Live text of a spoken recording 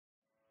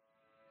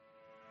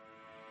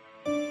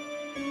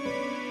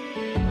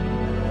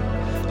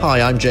Hi,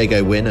 I'm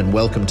Jago Wynn and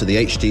welcome to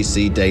the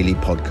HTC Daily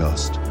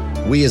Podcast.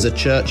 We as a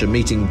church are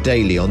meeting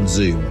daily on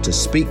Zoom to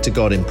speak to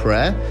God in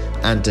prayer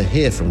and to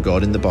hear from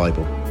God in the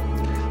Bible.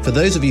 For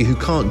those of you who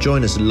can't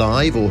join us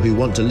live or who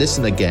want to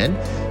listen again,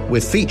 we're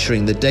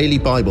featuring the daily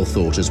Bible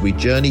thought as we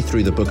journey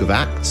through the book of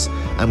Acts,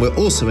 and we're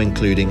also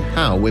including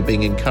how we're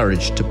being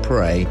encouraged to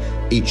pray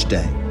each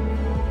day.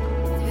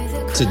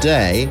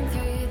 Today,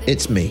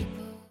 it's me.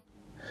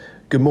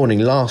 Good morning.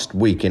 Last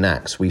week in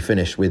Acts, we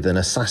finished with an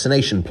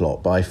assassination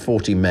plot by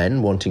 40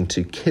 men wanting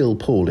to kill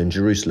Paul in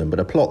Jerusalem, but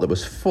a plot that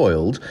was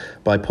foiled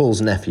by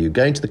Paul's nephew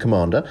going to the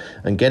commander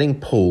and getting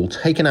Paul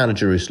taken out of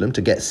Jerusalem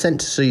to get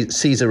sent to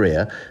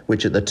Caesarea,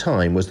 which at the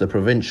time was the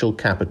provincial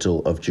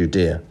capital of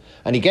Judea.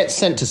 And he gets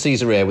sent to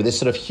Caesarea with this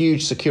sort of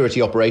huge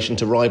security operation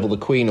to rival the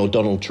Queen or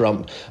Donald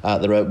Trump.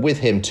 There are with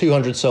him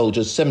 200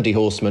 soldiers, 70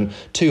 horsemen,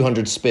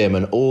 200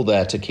 spearmen, all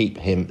there to keep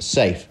him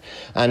safe.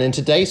 And in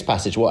today's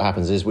passage, what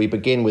happens is we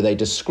begin with a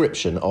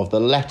description of the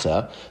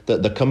letter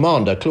that the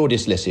commander,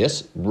 Claudius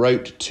Lysias,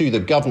 wrote to the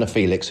governor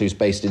Felix, who's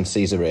based in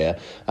Caesarea,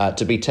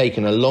 to be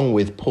taken along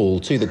with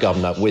Paul to the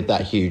governor with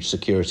that huge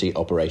security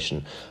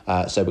operation.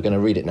 So we're going to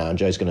read it now, and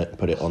Joe's going to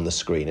put it on the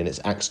screen. And it's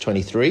Acts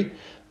 23.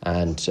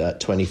 And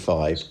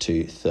 25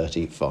 to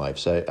 35.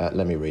 So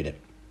let me read it.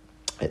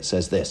 It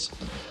says this.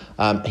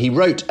 He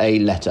wrote a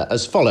letter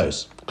as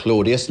follows.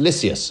 Claudius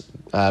Lysias,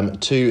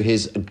 to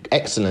His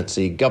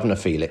Excellency Governor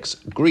Felix,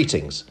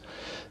 greetings.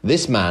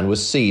 This man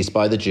was seized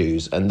by the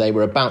Jews and they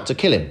were about to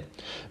kill him.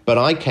 But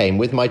I came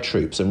with my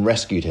troops and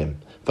rescued him,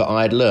 for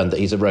I had learned that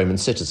he's a Roman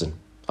citizen.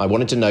 I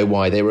wanted to know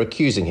why they were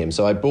accusing him,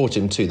 so I brought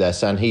him to their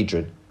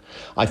Sanhedrin.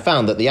 I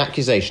found that the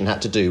accusation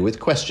had to do with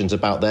questions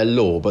about their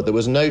law, but there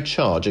was no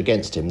charge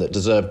against him that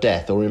deserved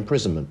death or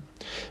imprisonment.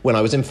 When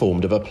I was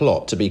informed of a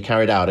plot to be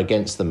carried out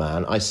against the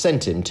man, I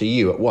sent him to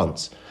you at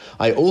once.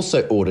 I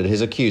also ordered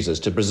his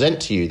accusers to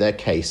present to you their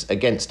case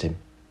against him.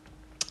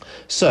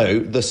 So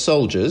the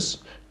soldiers,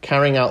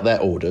 carrying out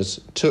their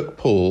orders, took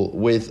Paul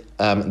with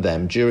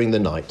them during the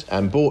night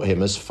and brought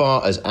him as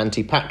far as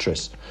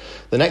Antipatris.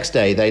 The next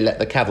day they let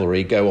the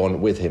cavalry go on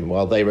with him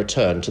while they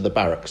returned to the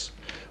barracks.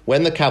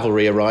 When the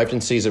cavalry arrived in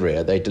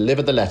Caesarea, they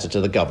delivered the letter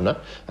to the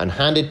governor and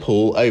handed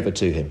Paul over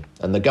to him.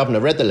 And the governor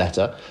read the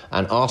letter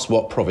and asked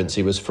what province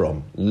he was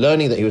from.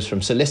 Learning that he was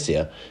from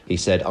Cilicia, he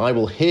said, I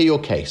will hear your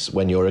case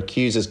when your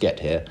accusers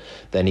get here.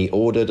 Then he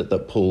ordered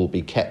that Paul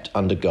be kept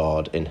under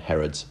guard in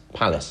Herod's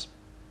palace.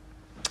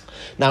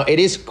 Now, it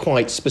is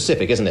quite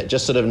specific, isn't it?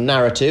 Just sort of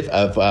narrative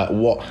of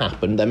what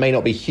happened. There may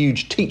not be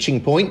huge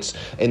teaching points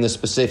in the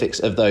specifics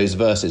of those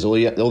verses,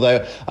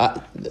 although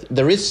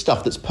there is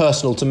stuff that's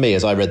personal to me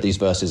as I read these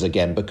verses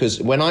again,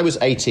 because when I was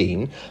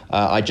 18,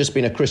 I'd just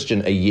been a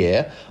Christian a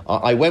year.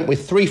 I went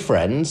with 3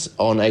 friends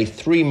on a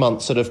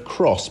 3-month sort of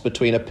cross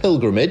between a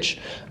pilgrimage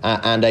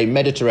and a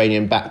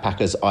Mediterranean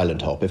backpackers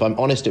island hop. If I'm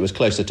honest, it was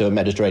closer to a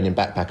Mediterranean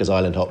backpackers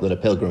island hop than a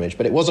pilgrimage,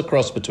 but it was a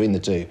cross between the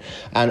two.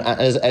 And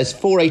as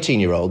 4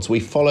 18-year-olds,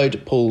 we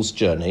followed Paul's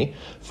journey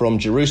from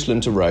Jerusalem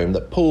to Rome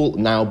that Paul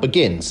now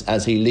begins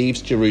as he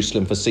leaves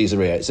Jerusalem for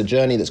Caesarea. It's a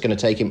journey that's going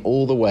to take him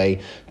all the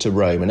way to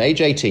Rome. And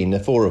age 18, the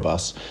 4 of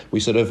us, we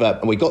sort of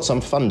we got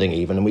some funding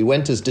even, and we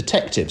went as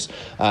detectives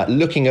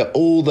looking at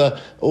all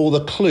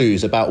the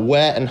clues about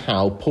where and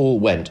how Paul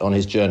went on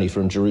his journey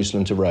from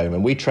Jerusalem to Rome.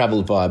 And we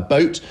travelled via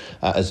boat,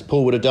 as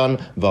Paul would have done,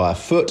 via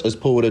foot, as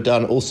Paul would have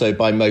done, also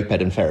by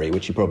moped and ferry,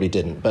 which he probably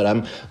didn't.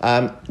 But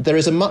there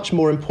is a much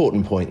more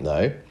important point,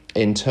 though,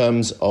 in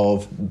terms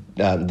of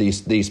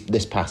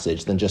this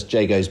passage than just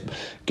Jago's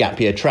gap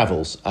year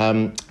travels.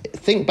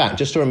 Think back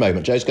just for a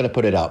moment. Joe's going to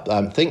put it up.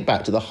 Think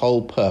back to the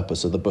whole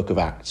purpose of the book of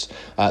Acts.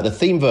 The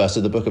theme verse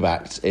of the book of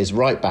Acts is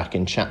right back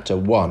in chapter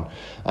 1.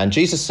 And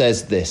Jesus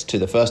says this to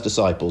the first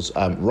disciples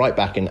right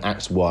back in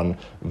Acts 1,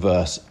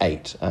 verse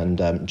 8.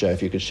 And Joe,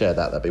 if you could share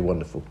that, that'd be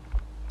wonderful.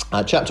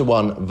 Chapter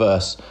 1,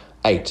 verse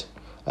 8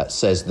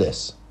 says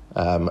this.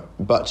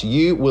 But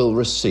you will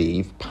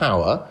receive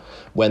power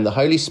when the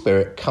Holy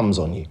Spirit comes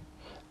on you,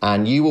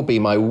 and you will be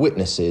my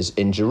witnesses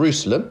in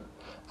Jerusalem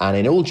and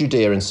in all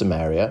Judea and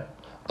Samaria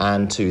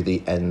and to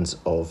the ends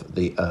of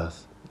the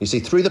earth. You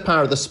see, through the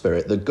power of the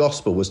Spirit, the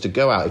gospel was to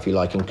go out, if you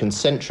like, in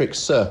concentric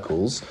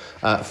circles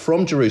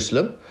from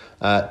Jerusalem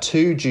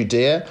to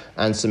Judea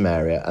and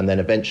Samaria, and then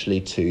eventually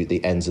to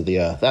the ends of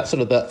the earth. That's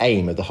sort of the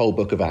aim of the whole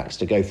book of Acts,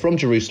 to go from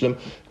Jerusalem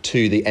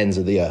to the ends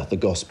of the earth, the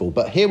gospel.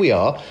 But here we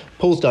are.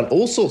 Paul's done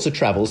all sorts of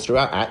travels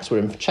throughout Acts. We're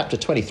in chapter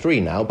 23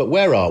 now, but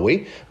where are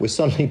we? We're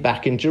suddenly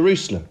back in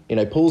Jerusalem. You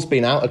know, Paul's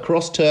been out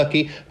across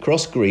Turkey,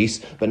 across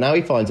Greece, but now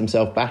he finds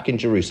himself back in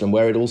Jerusalem,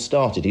 where it all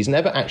started. He's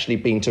never actually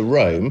been to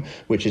Rome,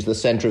 which is the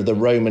centre of the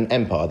Roman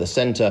Empire, the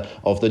centre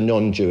of the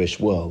non-Jewish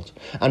world.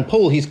 And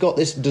Paul, he's got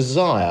this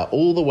desire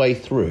all the way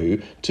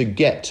through to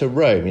get to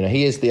Rome. You know,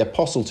 he is the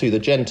apostle to the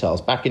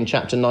Gentiles. Back in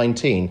chapter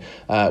 19,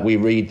 we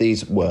read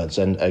these words.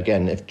 And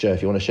again, Joe,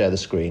 if you want to share the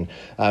screen,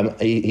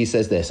 he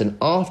says this, and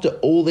after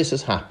all this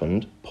has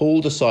happened,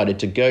 Paul decided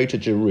to go to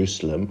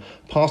Jerusalem,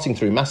 passing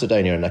through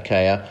Macedonia and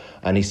Achaia,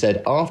 and he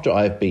said, after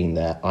I have been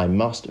there, I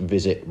must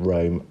visit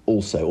Rome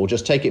also. Or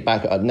just take it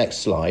back, next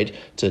slide,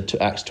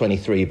 to Acts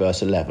 23,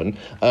 verse 11.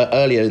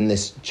 Earlier in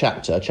this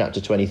chapter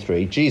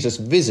 23, Jesus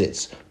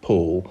visits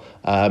Paul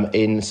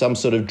in some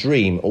sort of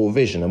dream or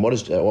vision. And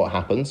what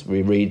happens?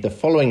 We read, the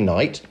following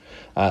night,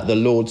 the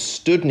Lord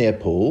stood near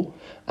Paul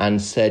and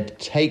said,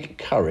 take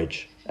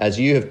courage. As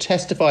you have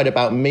testified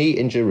about me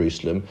in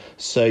Jerusalem,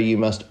 so you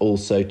must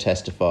also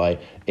testify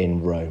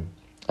in Rome.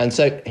 And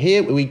so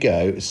here we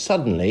go.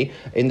 Suddenly,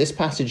 in this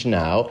passage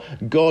now,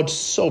 God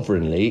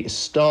sovereignly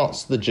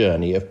starts the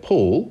journey of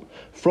Paul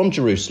from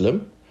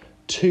Jerusalem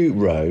to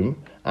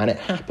Rome, and it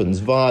happens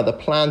via the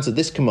plans of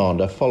this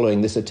commander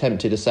following this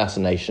attempted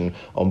assassination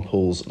on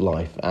Paul's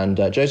life. And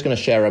Joe's going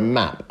to share a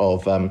map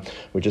of, we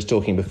were just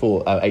talking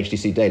before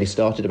HTC Daily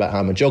started about how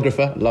I'm a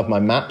geographer, love my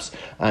maps.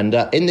 And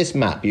in this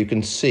map, you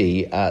can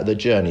see the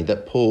journey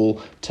that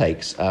Paul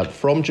takes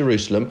from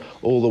Jerusalem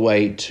all the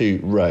way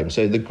to Rome.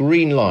 So the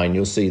green line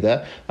you'll see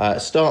there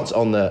starts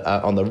on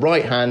the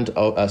right-hand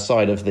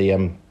side of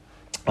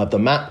the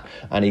map,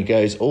 and he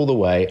goes all the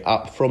way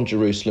up from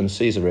Jerusalem,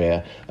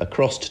 Caesarea,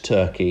 across to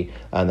Turkey,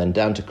 and then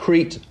down to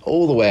Crete,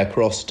 all the way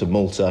across to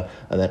Malta,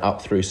 and then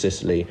up through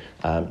Sicily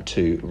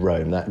to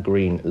Rome. That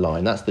green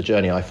line, that's the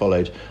journey I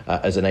followed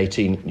as an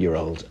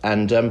 18-year-old.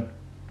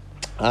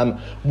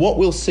 And what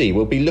we'll see,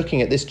 we'll be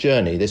looking at this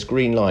journey, this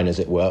green line, as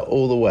it were,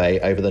 all the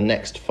way over the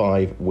next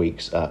 5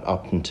 weeks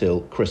up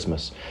until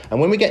Christmas. And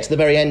when we get to the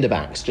very end of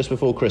Acts, just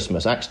before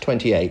Christmas, Acts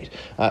 28,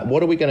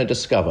 what are we going to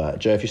discover?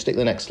 Joe, if you stick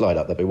the next slide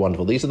up, that'd be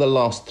wonderful. These are the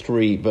last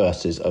 3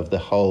 verses of the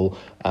whole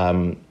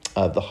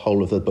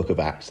of the book of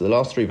Acts. So the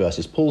last 3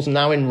 verses. Paul's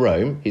now in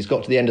Rome. He's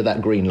got to the end of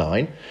that green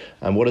line.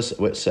 And what does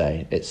it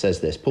say? It says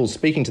this. Paul's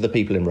speaking to the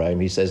people in Rome.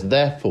 He says,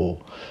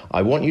 therefore,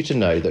 I want you to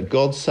know that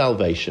God's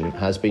salvation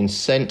has been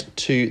sent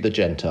to the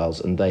Gentiles,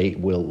 and they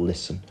will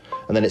listen.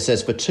 And then it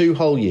says, for 2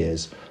 whole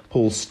years,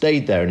 Paul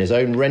stayed there in his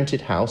own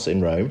rented house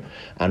in Rome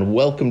and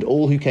welcomed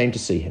all who came to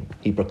see him.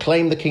 He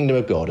proclaimed the kingdom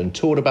of God and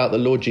taught about the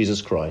Lord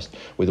Jesus Christ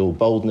with all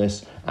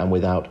boldness and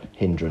without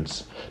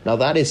hindrance. Now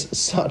that is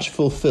such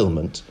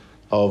fulfillment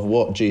of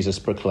what Jesus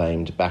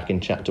proclaimed back in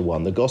chapter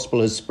 1. The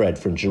gospel has spread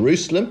from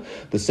Jerusalem,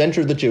 the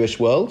centre of the Jewish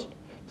world,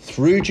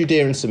 through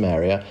Judea and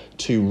Samaria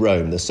to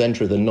Rome, the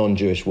centre of the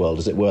non-Jewish world,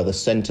 as it were, the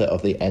centre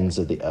of the ends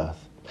of the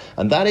earth.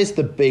 And that is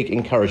the big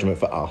encouragement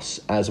for us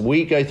as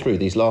we go through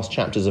these last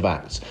chapters of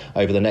Acts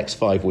over the next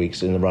 5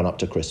 weeks in the run-up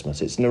to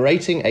Christmas. It's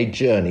narrating a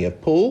journey of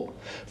Paul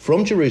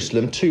from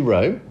Jerusalem to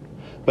Rome,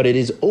 but it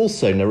is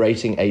also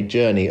narrating a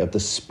journey of the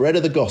spread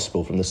of the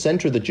gospel from the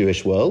centre of the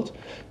Jewish world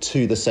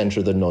to the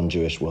centre of the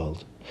non-Jewish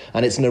world.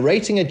 And it's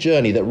narrating a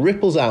journey that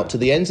ripples out to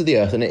the ends of the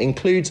earth, and it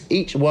includes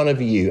each one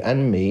of you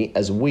and me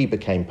as we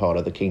became part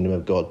of the kingdom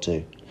of God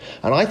too.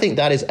 And I think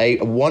that is a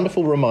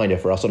wonderful reminder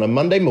for us on a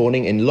Monday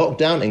morning in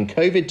lockdown in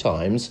COVID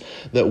times,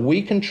 that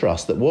we can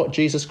trust that what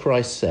Jesus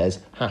Christ says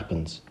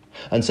happens.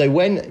 And so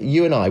when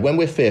you and I, when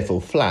we're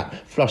fearful,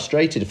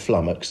 frustrated,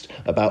 flummoxed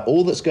about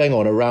all that's going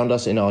on around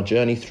us in our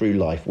journey through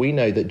life, we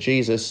know that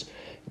Jesus,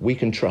 we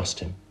can trust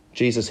him.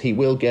 Jesus, he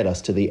will get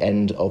us to the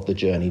end of the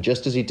journey,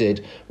 just as he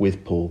did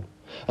with Paul.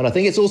 And I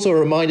think it's also a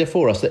reminder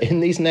for us that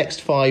in these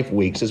next 5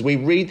 weeks, as we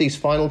read these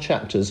final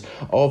chapters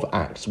of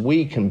Acts,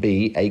 we can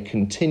be a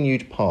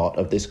continued part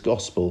of this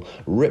gospel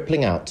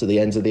rippling out to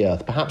the ends of the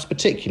earth, perhaps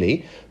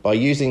particularly by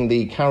using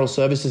the carol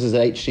services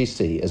at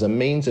HTC as a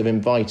means of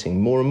inviting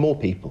more and more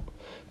people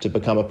to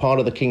become a part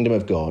of the kingdom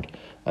of God,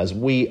 as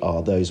we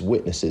are those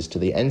witnesses to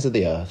the ends of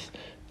the earth,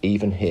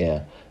 even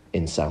here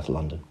in South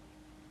London.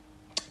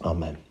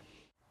 Amen.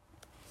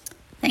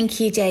 Thank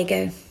you,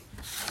 Jago.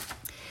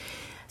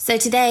 So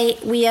today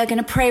we are going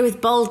to pray with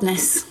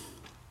boldness.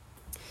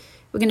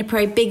 We're going to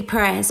pray big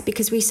prayers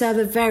because we serve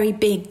a very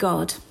big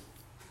God.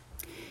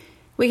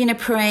 We're going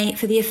to pray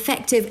for the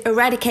effective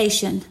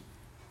eradication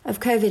of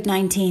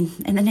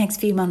COVID-19 in the next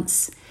few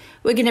months.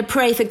 We're going to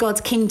pray for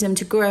God's kingdom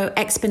to grow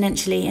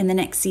exponentially in the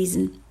next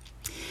season.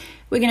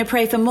 We're going to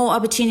pray for more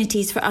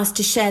opportunities for us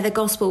to share the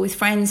gospel with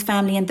friends,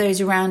 family, and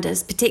those around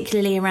us,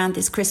 particularly around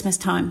this Christmas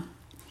time.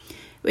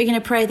 We're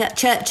going to pray that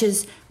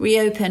churches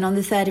reopen on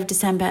the 3rd of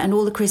December and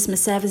all the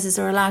Christmas services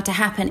are allowed to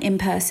happen in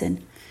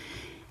person.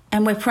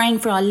 And we're praying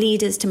for our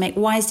leaders to make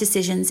wise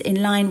decisions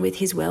in line with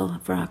his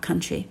will for our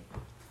country.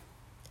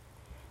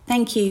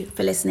 Thank you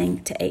for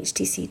listening to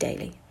HTC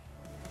Daily.